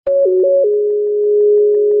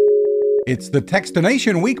It's the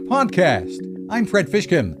Techstination Week podcast. I'm Fred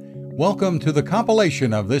Fishkin. Welcome to the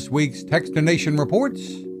compilation of this week's Techstination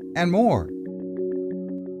reports and more.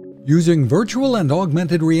 Using virtual and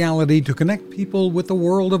augmented reality to connect people with the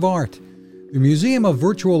world of art. The Museum of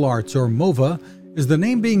Virtual Arts, or MOVA, is the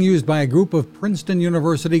name being used by a group of Princeton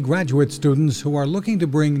University graduate students who are looking to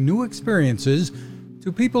bring new experiences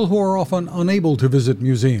to people who are often unable to visit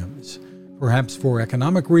museums, perhaps for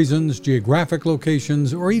economic reasons, geographic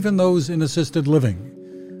locations, or even those in assisted living.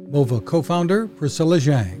 MOVA co-founder Priscilla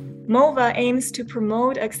Zhang. MOVA aims to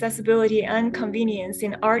promote accessibility and convenience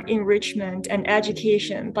in art enrichment and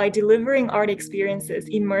education by delivering art experiences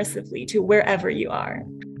immersively to wherever you are.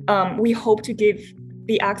 We hope to give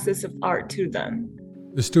the access of art to them.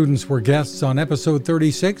 The students were guests on episode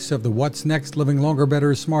 36 of the What's Next Living Longer,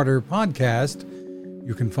 Better, Smarter podcast.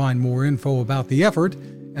 You can find more info about the effort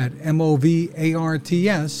at movarts.com.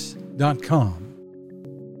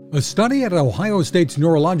 A study at Ohio State's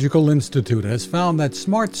Neurological Institute has found that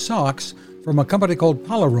smart socks from a company called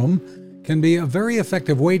Polarum can be a very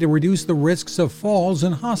effective way to reduce the risks of falls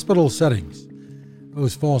in hospital settings.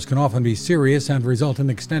 Those falls can often be serious and result in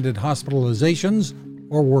extended hospitalizations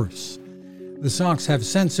or worse. The socks have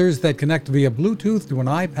sensors that connect via Bluetooth to an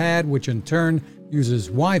iPad, which in turn uses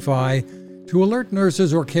Wi-Fi to alert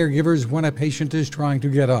nurses or caregivers when a patient is trying to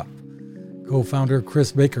get up. Co-founder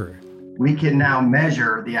Chris Baker. We can now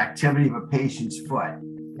measure the activity of a patient's foot,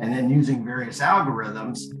 and then using various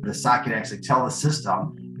algorithms, the sock can actually tell the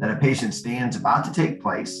system that a patient stands about to take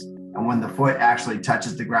place, and when the foot actually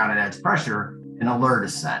touches the ground and adds pressure, an alert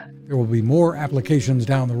is sent. There will be more applications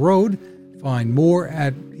down the road. Find more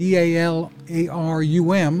at palarum.com.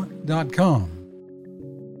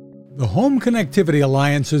 The Home Connectivity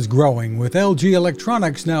Alliance is growing, with LG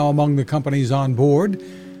Electronics now among the companies on board.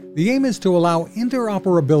 The aim is to allow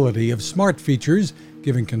interoperability of smart features,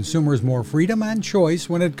 giving consumers more freedom and choice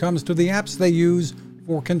when it comes to the apps they use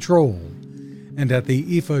for control. And at the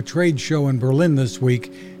IFA trade show in Berlin this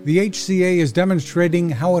week, the HCA is demonstrating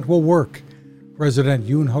how it will work. President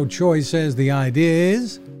Yoon Ho Choi says the idea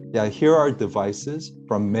is, here are devices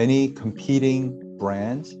from many competing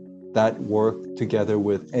brands that work together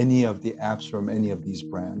with any of the apps from any of these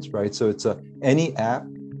brands, right? So it's any app,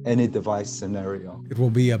 any device scenario. It will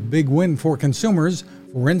be a big win for consumers.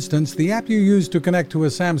 For instance, the app you use to connect to a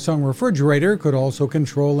Samsung refrigerator could also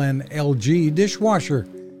control an LG dishwasher,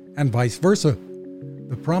 and vice versa.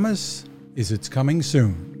 The promise is it's coming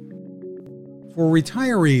soon. For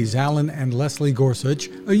retirees, Alan and Leslie Gorsuch,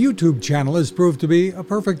 a YouTube channel has proved to be a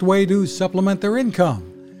perfect way to supplement their income.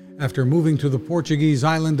 After moving to the Portuguese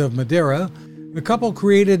island of Madeira, the couple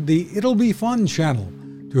created the It'll Be Fun channel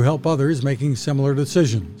to help others making similar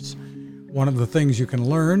decisions. One of the things you can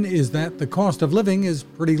learn is that the cost of living is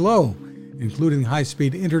pretty low, including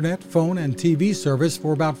high-speed internet, phone, and TV service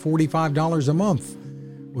for about $45 a month.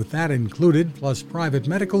 With that included, plus private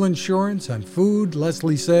medical insurance and food,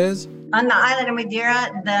 Leslie says, on the island of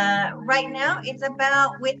Madeira, right now it's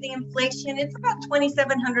about, with the inflation, it's about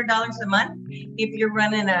 $2,700 a month. If you're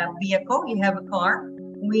running a vehicle, you have a car.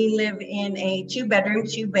 We live in a 2-bedroom,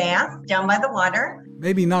 2-bath down by the water.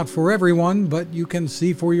 Maybe not for everyone, but you can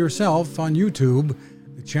see for yourself on YouTube.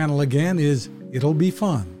 The channel again is It'll Be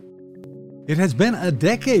Fun. It has been a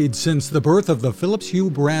decade since the birth of the Philips Hue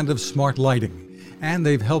brand of smart lighting, and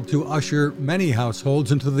they've helped to usher many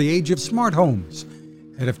households into the age of smart homes.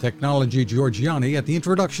 Head of Technology Giorgiani at the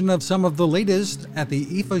introduction of some of the latest at the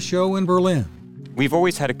IFA show in Berlin. We've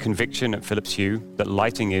always had a conviction at Philips Hue that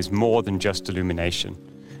lighting is more than just illumination.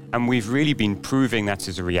 And we've really been proving that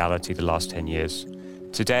is a reality the last 10 years.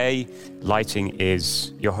 Today, lighting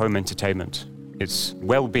is your home entertainment. It's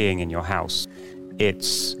well-being in your house.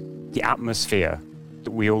 It's the atmosphere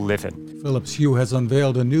that we all live in. Philips Hue has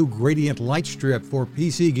unveiled a new gradient light strip for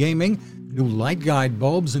PC gaming, new light guide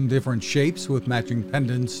bulbs in different shapes with matching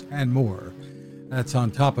pendants, and more. That's on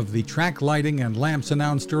top of the track lighting and lamps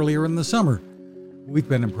announced earlier in the summer. We've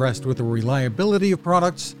been impressed with the reliability of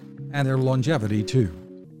products and their longevity too.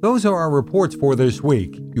 Those are our reports for this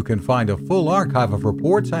week. You can find a full archive of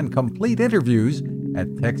reports and complete interviews at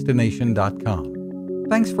Techstination.com.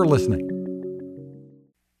 Thanks for listening.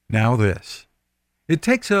 Now this. It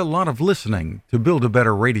takes a lot of listening to build a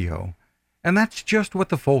better radio. And that's just what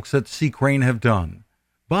the folks at C. Crane have done.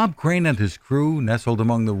 Bob Crane and his crew, nestled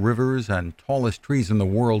among the rivers and tallest trees in the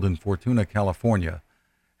world in Fortuna, California,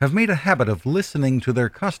 have made a habit of listening to their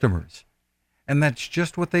customers. And that's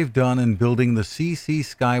just what they've done in building the CC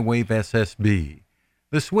Skywave SSB,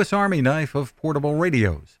 the Swiss Army knife of portable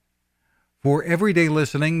radios. For everyday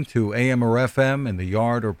listening to AM or FM in the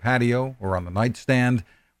yard or patio or on the nightstand,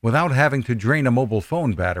 without having to drain a mobile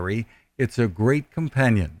phone battery, It's a great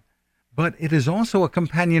companion, but it is also a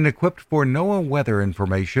companion equipped for NOAA weather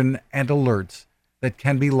information and alerts that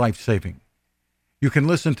can be life-saving. You can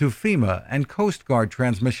listen to FEMA and Coast Guard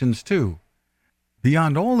transmissions too.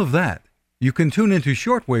 Beyond all of that, you can tune into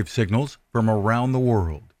shortwave signals from around the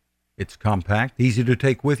world. It's compact, easy to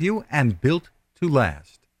take with you, and built to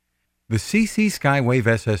last. The CC Skywave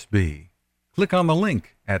SSB. Click on the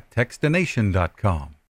link at Techstination.com.